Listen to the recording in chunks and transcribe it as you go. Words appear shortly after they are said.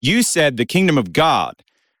You said the kingdom of God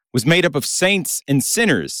was made up of saints and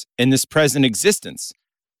sinners in this present existence.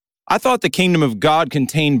 I thought the kingdom of God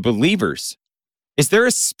contained believers. Is there a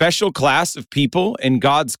special class of people in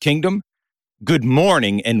God's kingdom? Good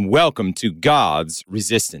morning and welcome to God's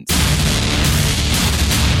Resistance.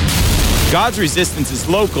 God's Resistance is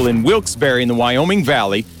local in Wilkes-Barre in the Wyoming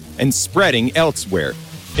Valley and spreading elsewhere.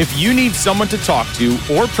 If you need someone to talk to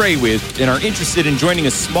or pray with and are interested in joining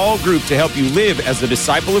a small group to help you live as a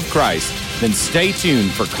disciple of Christ, then stay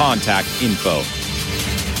tuned for contact info.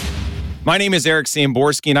 My name is Eric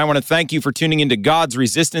Samborski, and I want to thank you for tuning into God's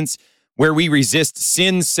Resistance, where we resist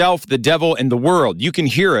sin, self, the devil, and the world. You can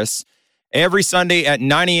hear us every Sunday at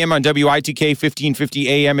 9 a.m. on WITK 1550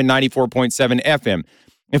 AM and 94.7 FM.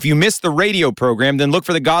 If you missed the radio program, then look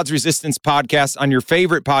for the God's Resistance podcast on your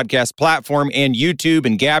favorite podcast platform and YouTube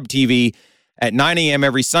and Gab TV at 9 a.m.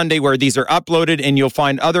 every Sunday, where these are uploaded, and you'll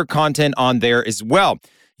find other content on there as well.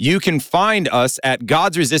 You can find us at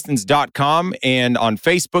godsresistance.com and on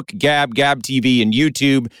Facebook, Gab TV, and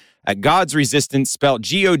YouTube at God's Resistance, spelled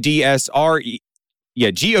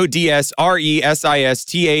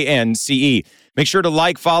GODSRESISTANCE. Make sure to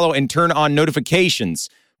like, follow, and turn on notifications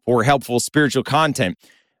for helpful spiritual content.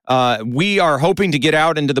 We are hoping to get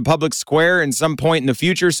out into the public square in some point in the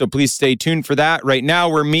future, so please stay tuned for that. Right now,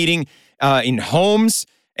 we're meeting in homes,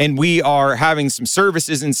 and we are having some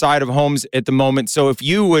services inside of homes at the moment. So if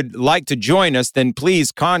you would like to join us, then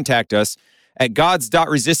please contact us at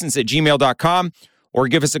gods.resistance@gmail.com or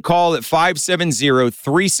give us a call at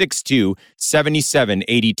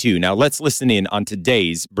 570-362-7782. Now, let's listen in on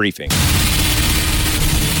today's briefing.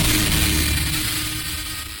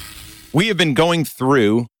 We have been going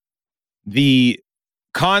through the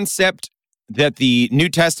concept that the New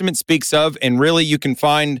Testament speaks of, and really you can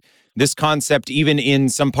find this concept even in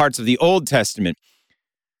some parts of the Old Testament.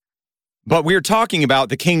 But we're talking about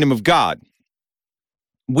the kingdom of God.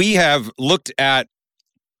 We have looked at,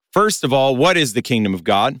 first of all, what is the kingdom of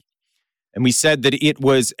God? And we said that it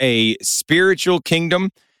was a spiritual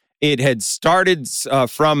kingdom. It had started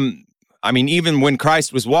even when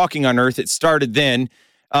Christ was walking on earth, it started then.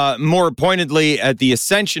 More pointedly at the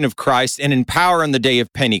ascension of Christ and in power on the day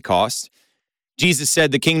of Pentecost. Jesus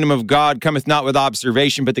said, the kingdom of God cometh not with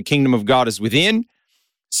observation, but the kingdom of God is within.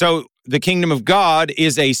 So the kingdom of God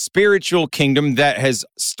is a spiritual kingdom that has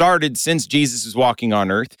started since Jesus is walking on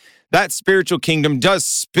earth. That spiritual kingdom does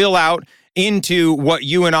spill out into what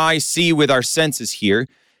you and I see with our senses here.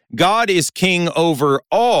 God is king over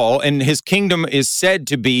all, and his kingdom is said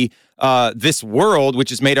to be this world,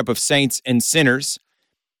 which is made up of saints and sinners.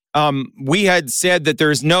 We had said that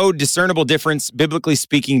there's no discernible difference, biblically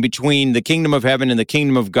speaking, between the kingdom of heaven and the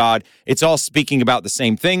kingdom of God. It's all speaking about the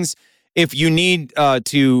same things. If you need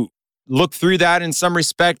to look through that in some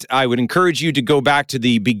respect, I would encourage you to go back to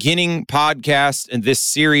the beginning podcast in this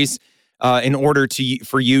series in order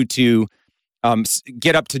for you to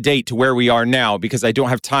get up to date to where we are now, because I don't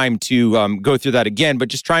have time to go through that again, but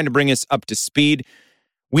just trying to bring us up to speed.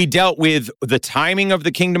 We dealt with the timing of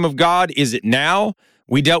the kingdom of God. Is it now?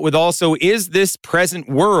 We dealt with also, is this present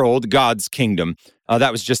world God's kingdom?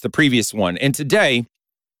 That was just the previous one. And today,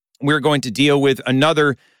 we're going to deal with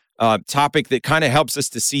another topic that kind of helps us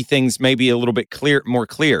to see things maybe a little bit more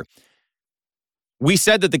clear. We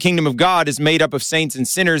said that the kingdom of God is made up of saints and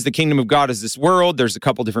sinners. The kingdom of God is this world. There's a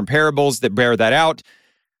couple different parables that bear that out.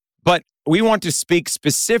 But we want to speak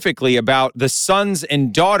specifically about the sons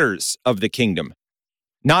and daughters of the kingdom,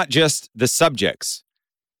 not just the subjects.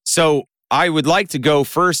 So I would like to go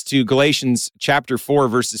first to Galatians chapter 4,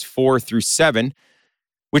 verses 4 through 7,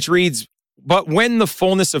 which reads, "But when the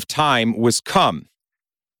fullness of time was come,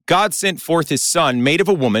 God sent forth his Son, made of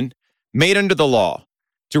a woman, made under the law,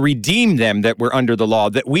 to redeem them that were under the law,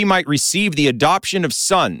 that we might receive the adoption of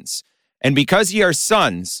sons. And because ye are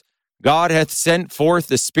sons, God hath sent forth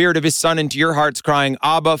the Spirit of his Son into your hearts, crying,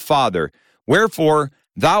 Abba, Father. Wherefore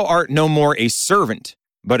thou art no more a servant,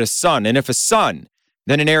 but a son. And if a son,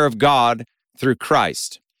 then an heir of God through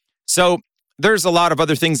Christ." So there's a lot of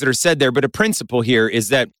other things that are said there, but a principle here is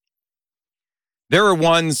that there are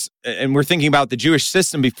ones, and we're thinking about the Jewish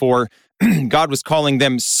system before, God was calling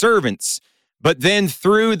them servants, but then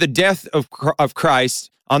through the death of Christ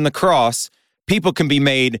on the cross, people can be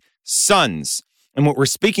made sons. And what we're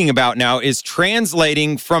speaking about now is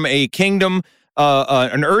translating from a kingdom,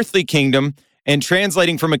 an earthly kingdom, and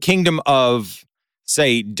translating from a kingdom of,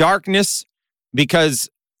 say, darkness, because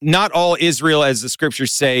not all Israel, as the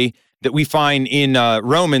scriptures say, that we find in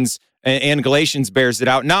Romans and Galatians bears it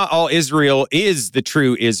out, not all Israel is the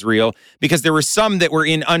true Israel, because there were some that were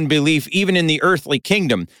in unbelief, even in the earthly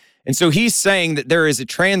kingdom. And so he's saying that there is a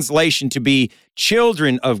translation to be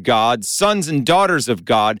children of God, sons and daughters of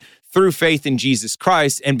God through faith in Jesus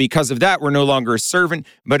Christ. And because of that, we're no longer a servant,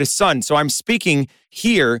 but a son. So I'm speaking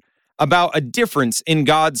here about a difference in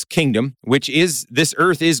God's kingdom, which is this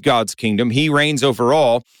earth is God's kingdom. He reigns over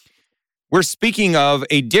all. We're speaking of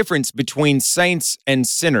a difference between saints and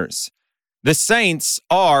sinners. The saints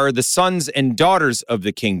are the sons and daughters of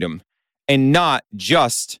the kingdom and not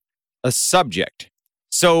just a subject.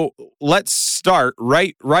 So let's start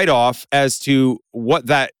right off as to what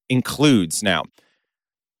that includes now.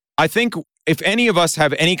 I think if any of us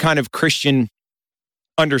have any kind of Christian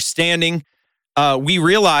understanding, we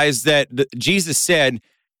realize that Jesus said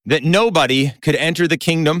that nobody could enter the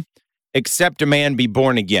kingdom except a man be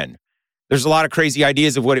born again. There's a lot of crazy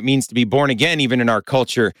ideas of what it means to be born again, even in our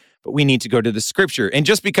culture, but we need to go to the scripture. And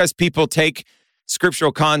just because people take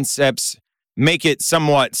scriptural concepts, make it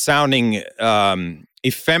somewhat sounding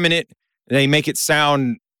effeminate, they make it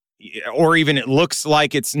sound, or even it looks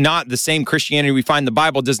like it's not the same Christianity we find in the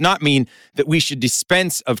Bible, does not mean that we should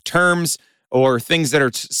dispense of terms or things that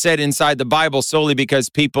are said inside the Bible solely because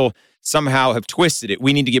people somehow have twisted it.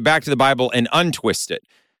 We need to get back to the Bible and untwist it.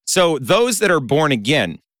 So those that are born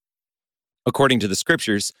again, according to the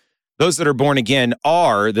scriptures, those that are born again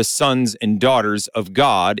are the sons and daughters of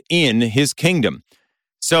God in his kingdom.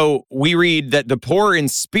 So we read that the poor in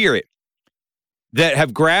spirit that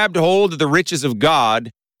have grabbed hold of the riches of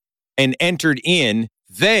God and entered in,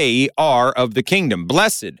 they are of the kingdom.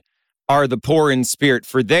 Blessed are the poor in spirit,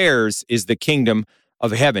 for theirs is the kingdom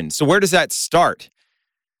of heaven. So where does that start?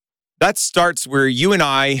 That starts where you and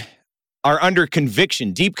I are under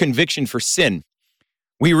conviction, deep conviction for sin.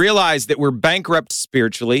 We realize that we're bankrupt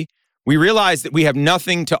spiritually. We realize that we have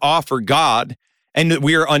nothing to offer God and that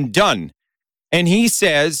we are undone. And he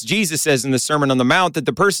says, Jesus says in the Sermon on the Mount, that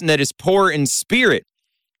the person that is poor in spirit,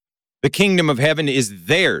 the kingdom of heaven is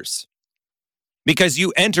theirs. Because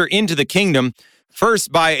you enter into the kingdom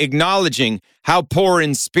first by acknowledging how poor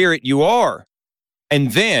in spirit you are.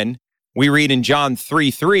 And then we read in John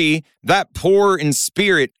 3:3, that poor in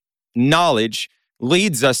spirit knowledge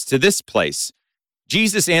leads us to this place.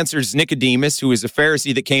 Jesus answers Nicodemus, who is a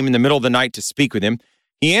Pharisee that came in the middle of the night to speak with him.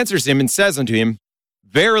 He answers him and says unto him,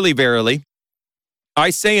 verily, verily, I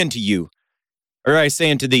say unto you, or I say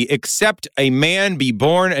unto thee, except a man be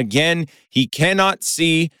born again, he cannot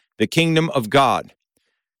see the kingdom of God.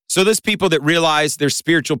 So this people that realize their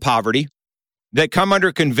spiritual poverty, that come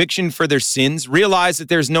under conviction for their sins, realize that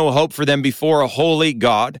there's no hope for them before a holy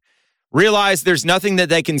God, realize there's nothing that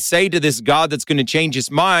they can say to this God that's going to change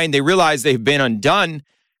his mind, they realize they've been undone,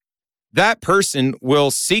 that person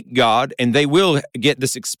will seek God and they will get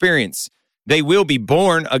this experience. They will be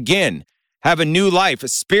born again, have a new life, a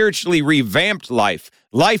spiritually revamped life,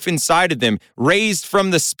 life inside of them, raised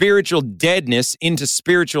from the spiritual deadness into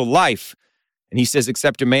spiritual life. And he says,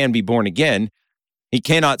 except a man be born again, he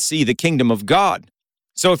cannot see the kingdom of God.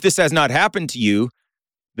 So if this has not happened to you,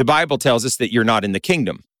 the Bible tells us that you're not in the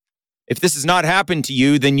kingdom. If this has not happened to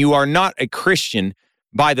you, then you are not a Christian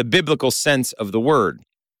by the biblical sense of the word.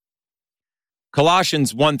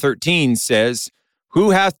 Colossians 1:13 says,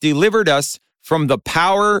 who hath delivered us from the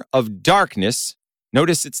power of darkness,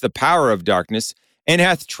 notice it's the power of darkness, and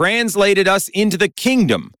hath translated us into the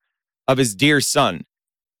kingdom of his dear Son.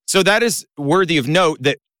 So that is worthy of note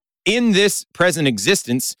that in this present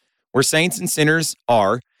existence, where saints and sinners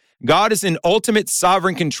are, God is in ultimate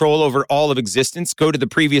sovereign control over all of existence. Go to the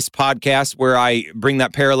previous podcast where I bring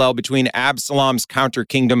that parallel between Absalom's counter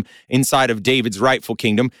kingdom inside of David's rightful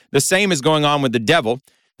kingdom. The same is going on with the devil.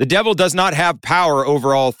 The devil does not have power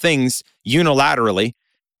over all things unilaterally.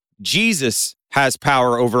 Jesus has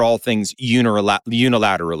power over all things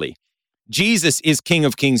unilaterally. Jesus is King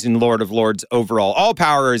of kings and Lord of lords over all. All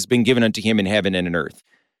power has been given unto him in heaven and in earth.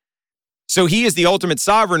 So he is the ultimate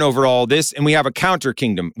sovereign over all this, and we have a counter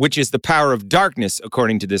kingdom, which is the power of darkness,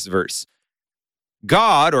 according to this verse.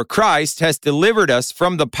 God, or Christ, has delivered us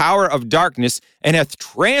from the power of darkness and hath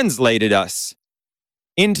translated us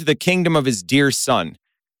into the kingdom of his dear Son.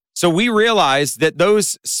 So we realize that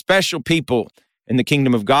those special people in the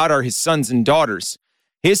kingdom of God are his sons and daughters.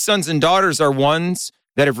 His sons and daughters are ones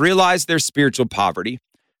that have realized their spiritual poverty,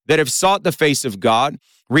 that have sought the face of God,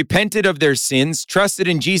 repented of their sins, trusted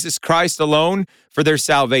in Jesus Christ alone for their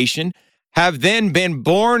salvation, have then been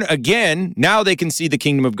born again. Now they can see the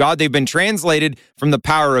kingdom of God. They've been translated from the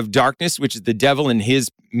power of darkness, which is the devil and his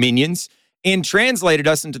minions, and translated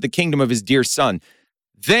us into the kingdom of his dear Son.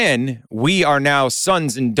 Then we are now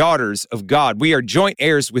sons and daughters of God. We are joint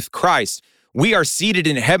heirs with Christ. We are seated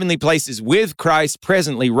in heavenly places with Christ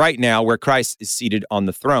presently right now, where Christ is seated on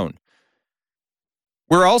the throne.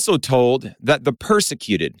 We're also told that the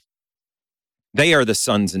persecuted, they are the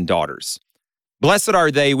sons and daughters. Blessed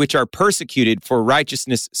are they which are persecuted for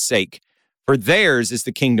righteousness' sake, for theirs is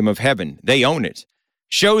the kingdom of heaven. They own it.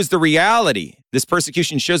 Shows the reality. This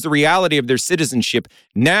persecution shows the reality of their citizenship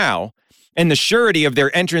now and the surety of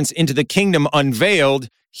their entrance into the kingdom unveiled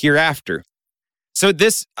hereafter. So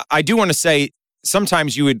this, I do want to say,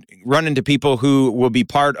 sometimes you would run into people who will be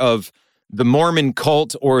part of the Mormon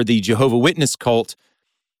cult or the Jehovah's Witness cult.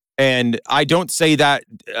 And I don't say that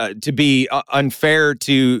to be unfair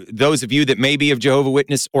to those of you that may be of Jehovah's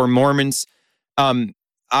Witness or Mormons.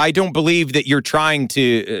 I don't believe that you're trying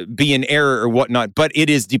to be in error or whatnot, but it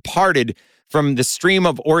is departed from the stream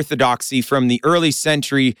of orthodoxy from the early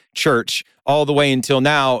century church all the way until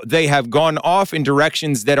now. They have gone off in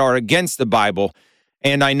directions that are against the Bible.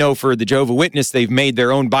 And I know for the Jehovah's Witness, they've made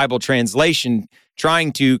their own Bible translation,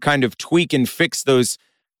 trying to kind of tweak and fix those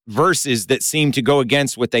verses that seem to go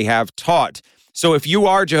against what they have taught. So if you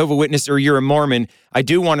are Jehovah's Witness or you're a Mormon, I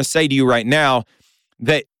do want to say to you right now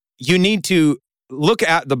that you need to look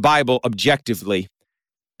at the Bible objectively,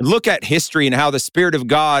 look at history and how the Spirit of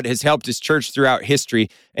God has helped His church throughout history,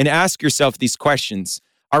 and ask yourself these questions.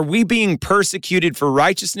 Are we being persecuted for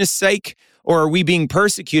righteousness' sake, or are we being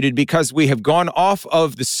persecuted because we have gone off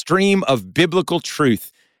of the stream of biblical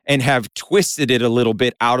truth and have twisted it a little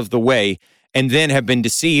bit out of the way and then have been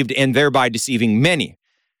deceived and thereby deceiving many?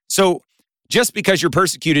 So just because you're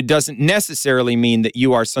persecuted doesn't necessarily mean that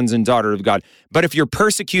you are sons and daughters of God. But if you're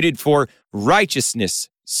persecuted for righteousness'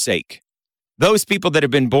 sake, those people that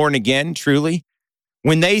have been born again, truly,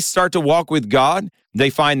 when they start to walk with God, they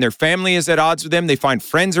find their family is at odds with them. They find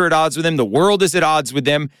friends are at odds with them. The world is at odds with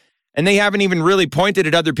them. And they haven't even really pointed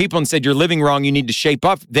at other people and said, you're living wrong, you need to shape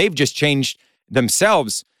up. They've just changed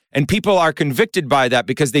themselves. And people are convicted by that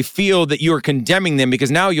because they feel that you are condemning them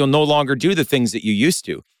because now you'll no longer do the things that you used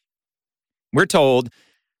to. We're told,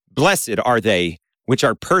 blessed are they which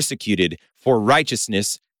are persecuted for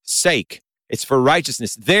righteousness' sake. It's for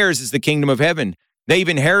righteousness. Theirs is the kingdom of heaven. They've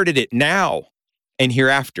inherited it now and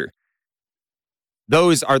hereafter.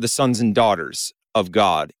 Those are the sons and daughters of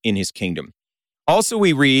God in His kingdom. Also,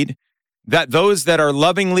 we read that those that are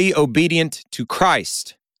lovingly obedient to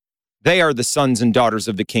Christ, they are the sons and daughters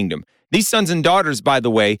of the kingdom. These sons and daughters, by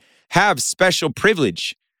the way, have special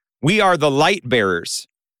privilege. We are the light bearers.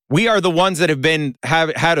 We are the ones that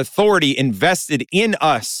have had authority invested in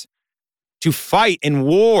us to fight in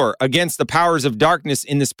war against the powers of darkness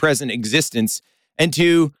in this present existence and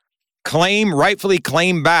to rightfully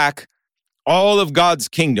claim back all of God's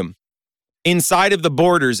kingdom inside of the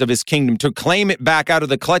borders of His kingdom, to claim it back out of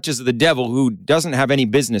the clutches of the devil who doesn't have any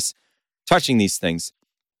business touching these things.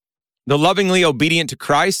 The lovingly obedient to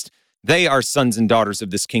Christ, they are sons and daughters of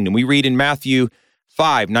this kingdom. We read in Matthew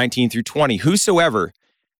 5:19-20, whosoever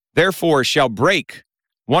therefore shall break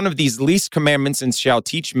one of these least commandments and shall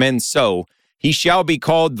teach men so, he shall be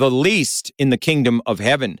called the least in the kingdom of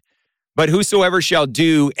heaven. But whosoever shall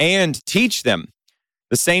do and teach them,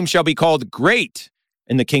 the same shall be called great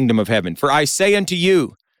in the kingdom of heaven. For I say unto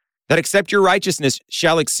you, that except your righteousness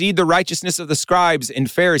shall exceed the righteousness of the scribes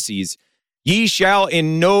and Pharisees, ye shall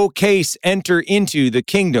in no case enter into the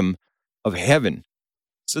kingdom of heaven.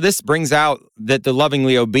 So this brings out that the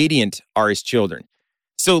lovingly obedient are His children.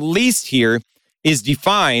 So least here is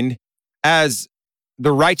defined as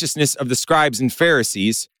the righteousness of the scribes and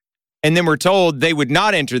Pharisees, and then we're told they would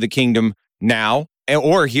not enter the kingdom now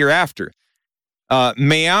or hereafter.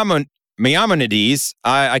 Maimonides,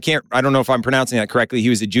 I don't know if I'm pronouncing that correctly. He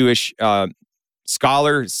was a Jewish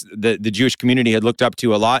scholar the Jewish community had looked up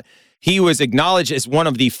to a lot. He was acknowledged as one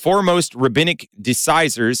of the foremost rabbinic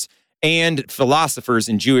decisors and philosophers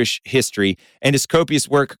in Jewish history, and his copious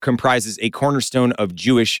work comprises a cornerstone of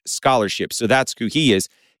Jewish scholarship. So that's who he is.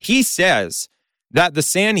 He says that the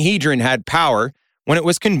Sanhedrin had power, when it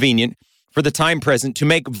was convenient, for the time present, to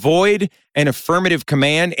make void an affirmative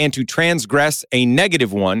command and to transgress a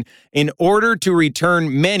negative one in order to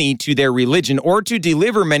return many to their religion or to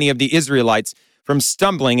deliver many of the Israelites from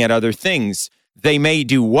stumbling at other things. They may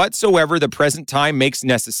do whatsoever the present time makes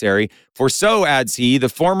necessary. For so, adds he, the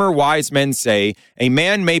former wise men say, a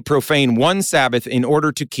man may profane one Sabbath in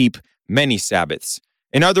order to keep many Sabbaths.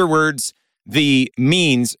 In other words, the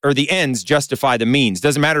means or the ends justify the means.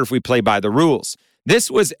 Doesn't matter if we play by the rules. This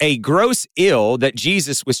was a gross ill that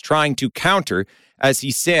Jesus was trying to counter, as he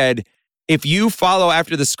said, if you follow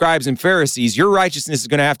after the scribes and Pharisees, your righteousness is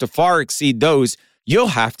going to have to far exceed those. You'll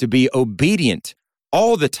have to be obedient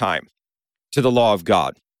all the time to the law of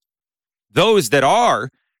God. Those that are,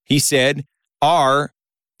 he said, are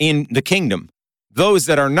in the kingdom. Those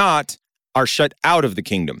that are not are shut out of the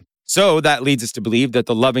kingdom. So that leads us to believe that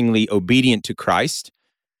the lovingly obedient to Christ,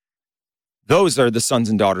 those are the sons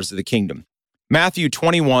and daughters of the kingdom. Matthew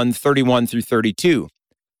 21, 31 through 32.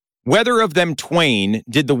 Whether of them twain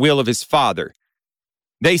did the will of his father?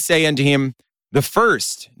 They say unto him, the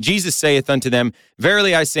first. Jesus saith unto them,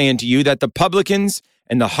 verily I say unto you, that the publicans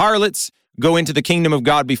and the harlots go into the kingdom of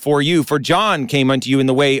God before you. For John came unto you in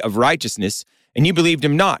the way of righteousness, and ye believed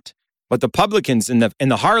him not. But the publicans and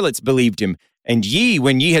the harlots believed him. And ye,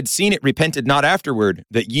 when ye had seen it, repented not afterward,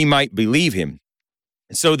 that ye might believe him.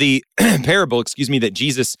 So the parable, that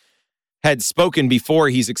Jesus had spoken before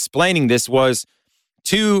he's explaining this was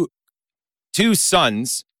two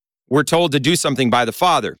sons were told to do something by the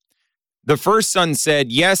father. The first son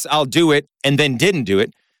said, yes, I'll do it, and then didn't do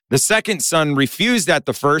it. The second son refused at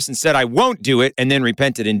the first and said, I won't do it, and then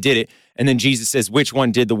repented and did it. And then Jesus says, which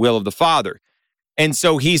one did the will of the Father? And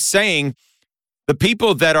so he's saying the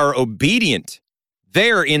people that are obedient,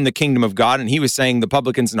 they're in the kingdom of God. And he was saying the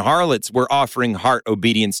publicans and harlots were offering heart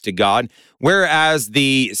obedience to God, whereas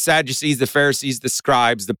the Sadducees, the Pharisees, the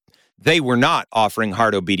scribes, they were not offering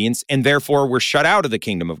heart obedience and therefore were shut out of the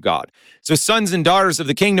kingdom of God. So sons and daughters of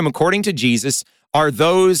the kingdom, according to Jesus, are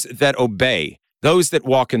those that obey, those that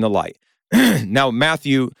walk in the light. Now,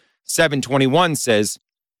 Matthew 7:21 says,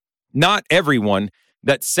 not everyone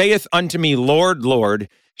that saith unto me, Lord, Lord,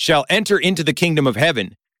 shall enter into the kingdom of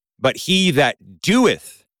heaven, but he that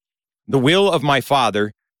doeth the will of my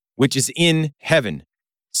Father, which is in heaven.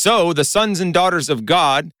 So the sons and daughters of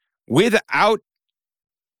God, without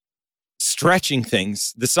stretching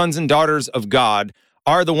things, the sons and daughters of God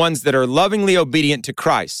are the ones that are lovingly obedient to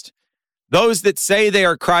Christ. Those that say they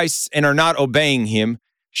are Christ's and are not obeying him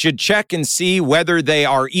should check and see whether they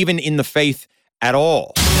are even in the faith at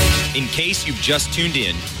all. In case you've just tuned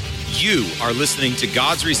in, you are listening to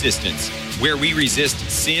God's Resistance, where we resist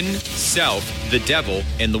sin, self, the devil,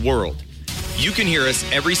 and the world. You can hear us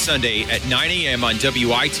every Sunday at 9 a.m. on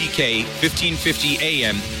WITK 1550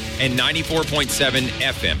 AM and 94.7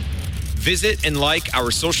 FM. Visit and like our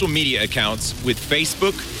social media accounts with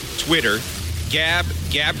Facebook, Twitter, Gab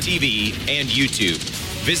TV, and YouTube.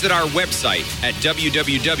 Visit our website at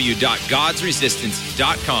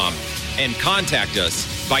www.godsresistance.com and contact us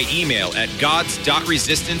by email at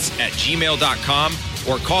gods.resistance@gmail.com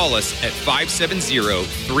or call us at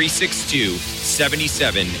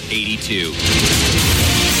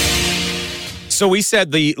 570-362-7782. So we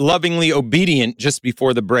said the lovingly obedient just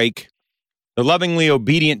before the break. The lovingly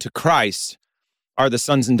obedient to Christ are the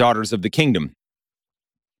sons and daughters of the kingdom.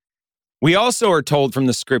 We also are told from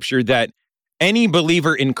the scripture that any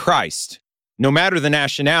believer in Christ, no matter the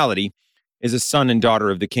nationality, is a son and daughter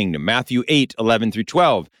of the kingdom. Matthew 8:11 through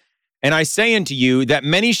 12. And I say unto you that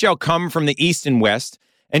many shall come from the east and west,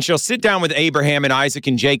 and shall sit down with Abraham and Isaac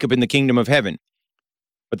and Jacob in the kingdom of heaven.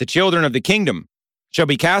 But the children of the kingdom shall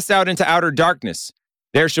be cast out into outer darkness.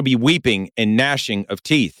 There shall be weeping and gnashing of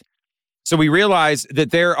teeth. So we realize that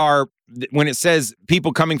there are, when it says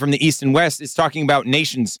people coming from the east and west, it's talking about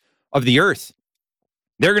nations of the earth.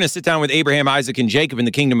 They're going to sit down with Abraham, Isaac, and Jacob in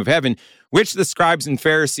the kingdom of heaven, which the scribes and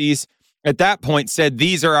Pharisees at that point said,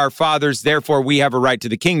 these are our fathers, therefore we have a right to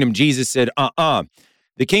the kingdom. Jesus said, the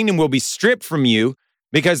kingdom will be stripped from you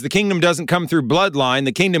because the kingdom doesn't come through bloodline.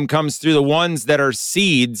 The kingdom comes through the ones that are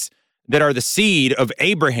seeds, that are the seed of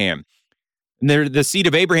Abraham. And they're the seed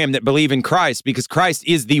of Abraham that believe in Christ, because Christ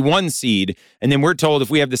is the one seed. And then we're told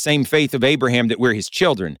if we have the same faith of Abraham that we're his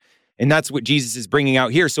children. And that's what Jesus is bringing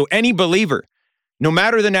out here. So any believer, no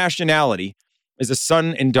matter the nationality, is a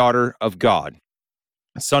son and daughter of God.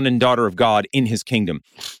 A son and daughter of God in his kingdom.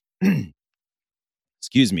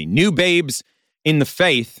 Excuse me. New babes in the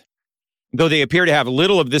faith, though they appear to have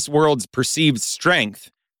little of this world's perceived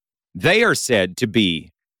strength, they are said to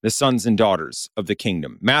be the sons and daughters of the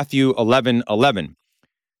kingdom. Matthew 11:11.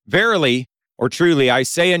 Verily, or truly, I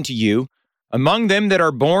say unto you, among them that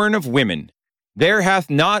are born of women, there hath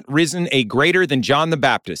not risen a greater than John the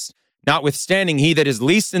Baptist. Notwithstanding, he that is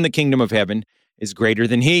least in the kingdom of heaven is greater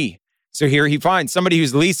than he. So here he finds somebody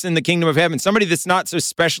who's least in the kingdom of heaven, somebody that's not so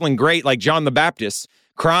special and great like John the Baptist,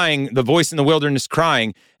 crying, the voice in the wilderness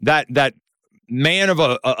crying, that man of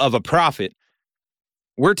a prophet.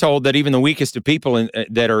 We're told that even the weakest of people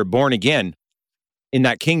that are born again in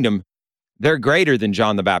that kingdom, they're greater than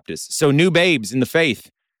John the Baptist. So new babes in the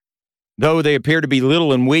faith, though they appear to be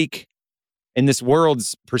little and weak in this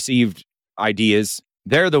world's perceived ideas,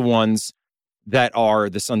 they're the ones that are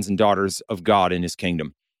the sons and daughters of God in his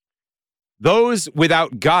kingdom. Those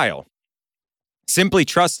without guile, simply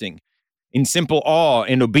trusting in simple awe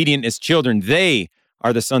and obedient as children, they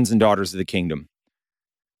are the sons and daughters of the kingdom.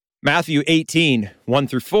 Matthew 18:1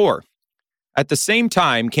 through 4. At the same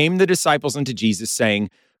time came the disciples unto Jesus, saying,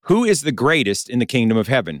 Who is the greatest in the kingdom of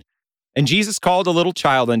heaven? And Jesus called a little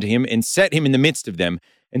child unto him, and set him in the midst of them,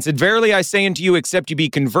 and said, Verily I say unto you, except you be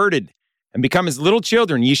converted, and become as little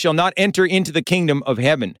children, ye shall not enter into the kingdom of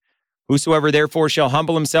heaven. Whosoever therefore shall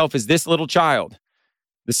humble himself as this little child,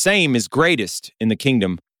 the same is greatest in the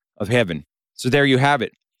kingdom of heaven. So there you have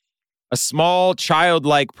it. A small,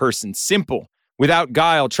 childlike person, simple, without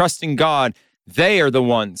guile, trusting God, they are the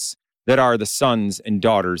ones that are the sons and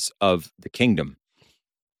daughters of the kingdom.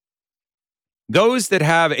 Those that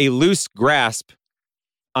have a loose grasp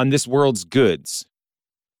on this world's goods,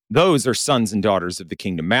 those are sons and daughters of the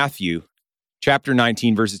kingdom. Matthew chapter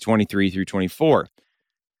 19, verses 23 through 24.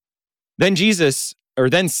 Then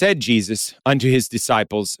said Jesus unto his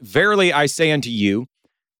disciples, Verily I say unto you,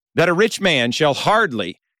 that a rich man shall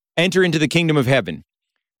hardly enter into the kingdom of heaven.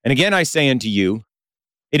 And again I say unto you,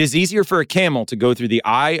 it is easier for a camel to go through the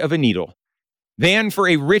eye of a needle than for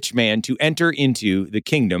a rich man to enter into the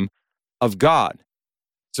kingdom of God.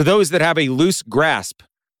 So those that have a loose grasp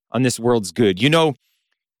on this world's good. You know,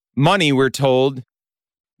 money, we're told,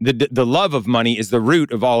 the love of money is the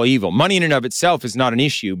root of all evil. Money in and of itself is not an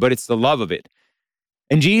issue, but it's the love of it.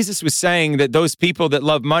 And Jesus was saying that those people that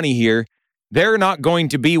love money here, they're not going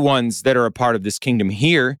to be ones that are a part of this kingdom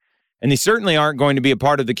here. And they certainly aren't going to be a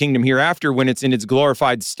part of the kingdom hereafter when it's in its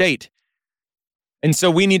glorified state. And so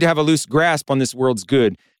we need to have a loose grasp on this world's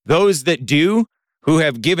good. Those that do, who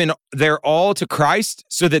have given their all to Christ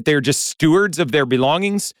so that they're just stewards of their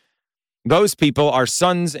belongings, those people are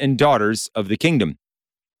sons and daughters of the kingdom.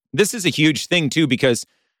 This is a huge thing too, because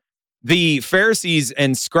the Pharisees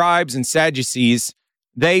and scribes and Sadducees,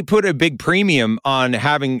 they put a big premium on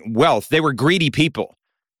having wealth. They were greedy people.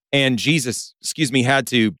 And Jesus, had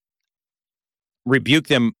to rebuke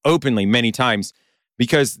them openly many times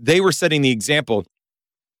because they were setting the example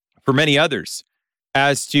for many others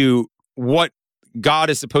as to what God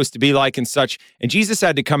is supposed to be like and such. And Jesus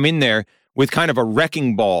had to come in there with kind of a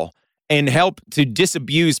wrecking ball and help to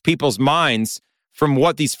disabuse people's minds from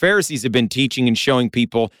what these Pharisees have been teaching and showing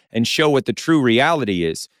people and show what the true reality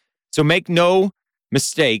is. So make no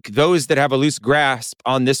mistake, those that have a loose grasp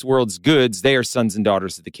on this world's goods, they are sons and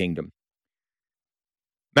daughters of the kingdom.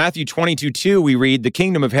 Matthew 22:2, we read, The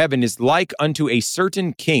kingdom of heaven is like unto a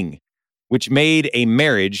certain king, which made a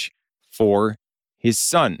marriage for his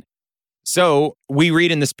son. So we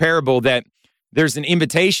read in this parable that there's an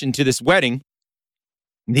invitation to this wedding.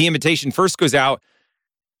 The invitation first goes out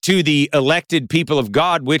to the elected people of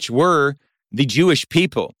God, which were the Jewish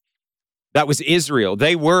people. That was Israel.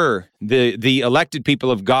 They were the elected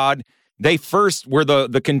people of God. They first were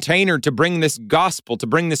the container to bring this gospel, to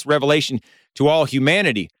bring this revelation to all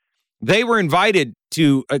humanity. They were invited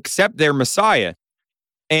to accept their Messiah,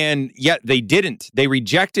 and yet they didn't. They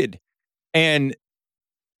rejected. And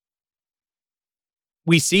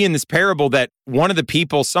we see in this parable that one of the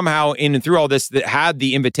people somehow in and through all this that had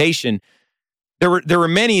the invitation, there were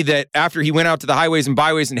many that after he went out to the highways and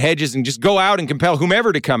byways and hedges and just go out and compel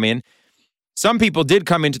whomever to come in, some people did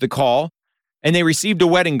come into the call and they received a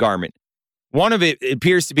wedding garment. One of it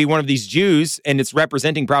appears to be one of these Jews, and it's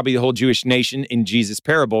representing probably the whole Jewish nation in Jesus'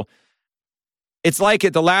 parable. It's like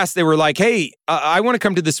at the last they were like, hey, I want to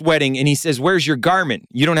come to this wedding. And he says, where's your garment?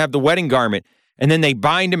 You don't have the wedding garment. And then they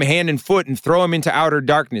bind him hand and foot and throw him into outer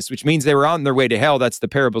darkness, which means they were on their way to hell. That's the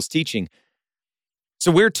parable's teaching.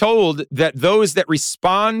 So we're told that those that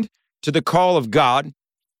respond to the call of God,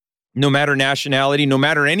 no matter nationality, no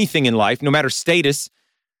matter anything in life, no matter status,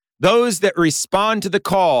 those that respond to the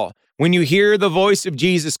call, when you hear the voice of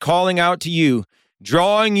Jesus calling out to you,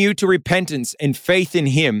 drawing you to repentance and faith in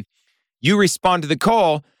him, you respond to the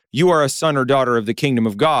call, you are a son or daughter of the kingdom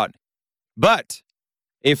of God. But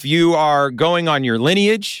if you are going on your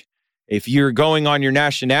lineage, if you're going on your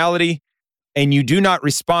nationality, and you do not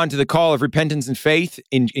respond to the call of repentance and faith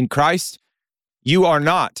in Christ, you are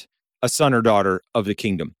not a son or daughter of the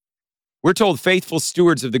kingdom. We're told faithful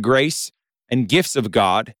stewards of the grace and gifts of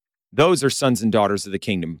God, those are sons and daughters of the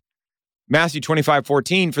kingdom. Matthew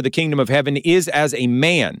 25:14, for the kingdom of heaven is as a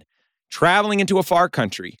man traveling into a far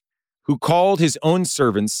country who called his own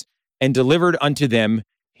servants and delivered unto them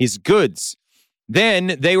his goods.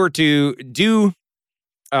 Then they were to do,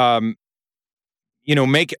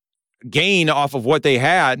 make gain off of what they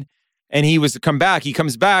had, and he was to come back. He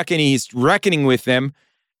comes back and he's reckoning with them.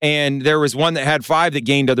 And there was one that had 5 that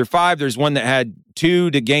gained other 5. There's one that had 2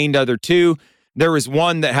 that gained other 2. There was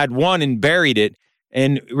one that had 1 and buried it.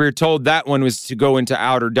 And we were told that one was to go into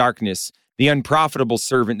outer darkness. The unprofitable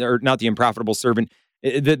servant, or not the unprofitable servant,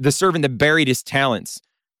 the servant that buried his talents.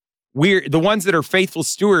 We're the ones that are faithful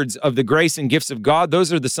stewards of the grace and gifts of God.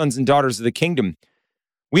 Those are the sons and daughters of the kingdom.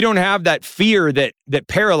 We don't have that fear that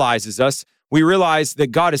paralyzes us. We realize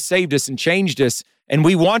that God has saved us and changed us, and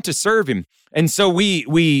we want to serve him. And so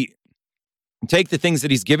we take the things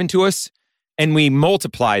that he's given to us and we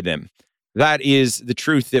multiply them. That is the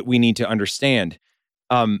truth that we need to understand.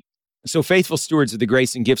 So faithful stewards of the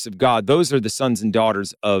grace and gifts of God, those are the sons and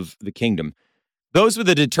daughters of the kingdom. Those with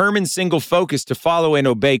a determined single focus to follow and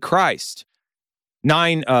obey Christ.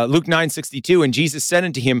 Luke 9:62, and Jesus said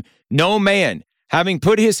unto him, no man, having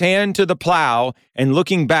put his hand to the plow and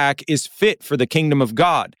looking back, is fit for the kingdom of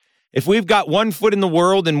God. If we've got one foot in the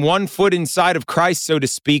world and one foot inside of Christ, so to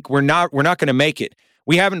speak, we're not going to make it.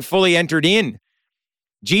 We haven't fully entered in.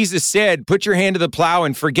 Jesus said, put your hand to the plow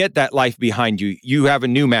and forget that life behind you. You have a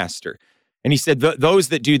new master. And he said, those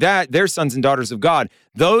that do that, they're sons and daughters of God.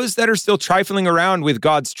 Those that are still trifling around with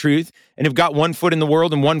God's truth and have got one foot in the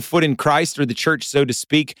world and one foot in Christ, or the church, so to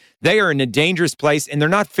speak, they are in a dangerous place and they're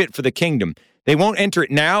not fit for the kingdom. They won't enter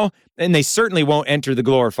it now, and they certainly won't enter the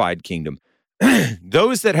glorified kingdom.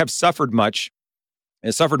 Those that have suffered much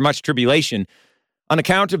tribulation on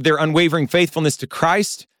account of their unwavering faithfulness to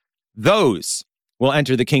Christ, those will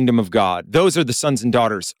enter the kingdom of God. Those are the sons and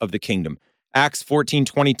daughters of the kingdom. Acts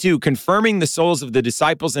 14:22, confirming the souls of the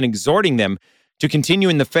disciples and exhorting them to continue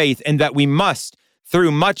in the faith, and that we must,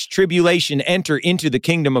 through much tribulation, enter into the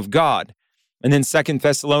kingdom of God. And then 2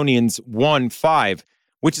 Thessalonians 1:5,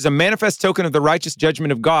 which is a manifest token of the righteous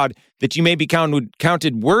judgment of God, that you may be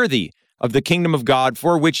counted worthy of the kingdom of God,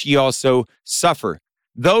 for which ye also suffer.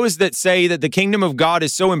 Those that say that the kingdom of God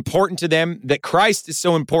is so important to them, that Christ is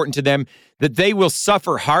so important to them, that they will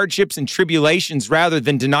suffer hardships and tribulations rather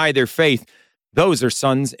than deny their faith, those are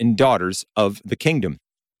sons and daughters of the kingdom.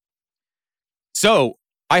 So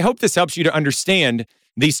I hope this helps you to understand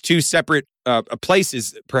these two separate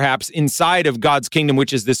places, perhaps, inside of God's kingdom,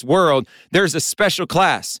 which is this world. There's a special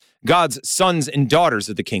class, God's sons and daughters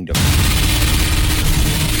of the kingdom.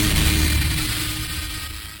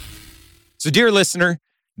 So, dear listener,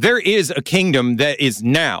 there is a kingdom that is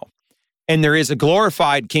now, and there is a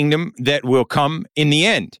glorified kingdom that will come in the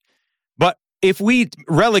end. But if we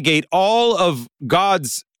relegate all of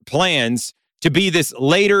God's plans to be this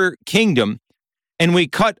later kingdom, and we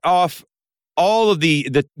cut off all of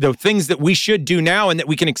the things that we should do now and that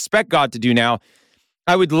we can expect God to do now,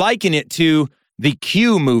 I would liken it to the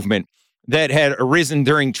Q movement that had arisen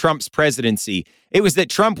during Trump's presidency. It was that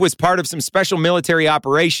Trump was part of some special military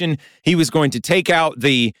operation. He was going to take out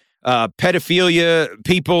the pedophilia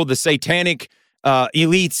people, the satanic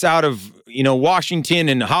elites out of Washington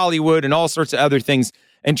and Hollywood and all sorts of other things.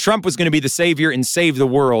 And Trump was going to be the savior and save the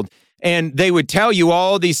world. And they would tell you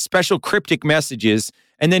all these special cryptic messages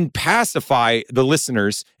and then pacify the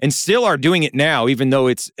listeners, and still are doing it now, even though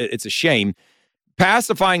it's a shame,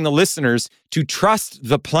 pacifying the listeners to trust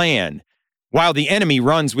the plan while the enemy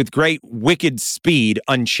runs with great wicked speed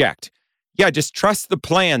unchecked. Yeah, just trust the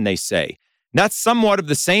plan, they say. That's somewhat of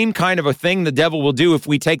the same kind of a thing the devil will do if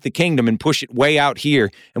we take the kingdom and push it way out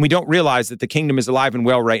here, and we don't realize that the kingdom is alive and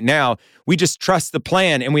well right now. We just trust the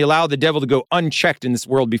plan, and we allow the devil to go unchecked in this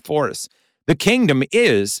world before us. The kingdom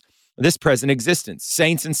is this present existence,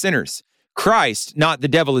 saints and sinners. Christ, not the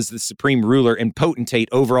devil, is the supreme ruler and potentate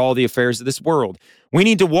over all the affairs of this world. We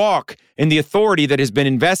need to walk in the authority that has been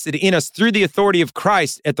invested in us through the authority of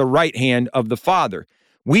Christ at the right hand of the Father.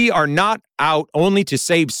 We are not out only to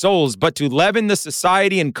save souls, but to leaven the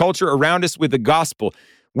society and culture around us with the gospel.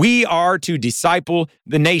 We are to disciple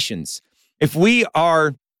the nations. If we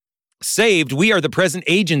are saved, we are the present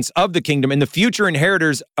agents of the kingdom and the future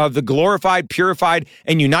inheritors of the glorified, purified,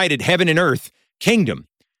 and united heaven and earth kingdom.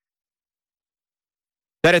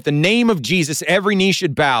 That at the name of Jesus, every knee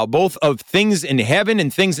should bow, both of things in heaven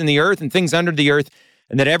and things in the earth and things under the earth,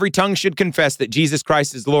 and that every tongue should confess that Jesus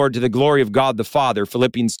Christ is Lord to the glory of God the Father,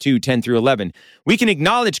 Philippians 2:10-11. We can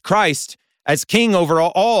acknowledge Christ as king over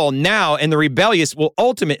all now, and the rebellious will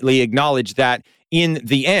ultimately acknowledge that in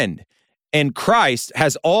the end. And Christ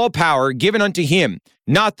has all power given unto him,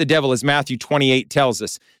 not the devil, as Matthew 28 tells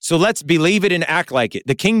us. So let's believe it and act like it.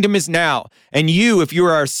 The kingdom is now. And you, if you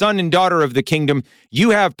are a son and daughter of the kingdom,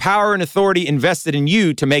 you have power and authority invested in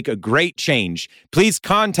you to make a great change. Please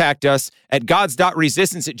contact us at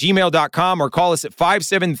gods.resistance@gmail.com or call us at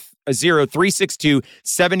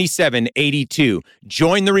 570-362-7782.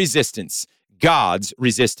 Join the resistance. God's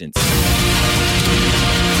resistance.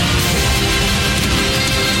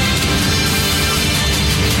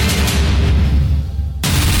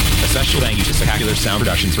 Special thank you to Spectacular Sound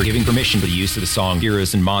Productions for giving permission for the use of the song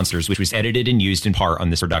Heroes and Monsters, which was edited and used in part on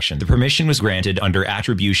this production. The permission was granted under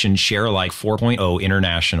Attribution Share Alike 4.0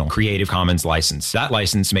 International Creative Commons license. That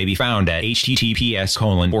license may be found at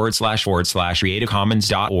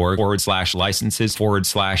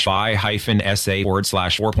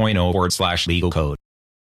https://creativecommons.org/licenses/by-sa/4.0/legal code.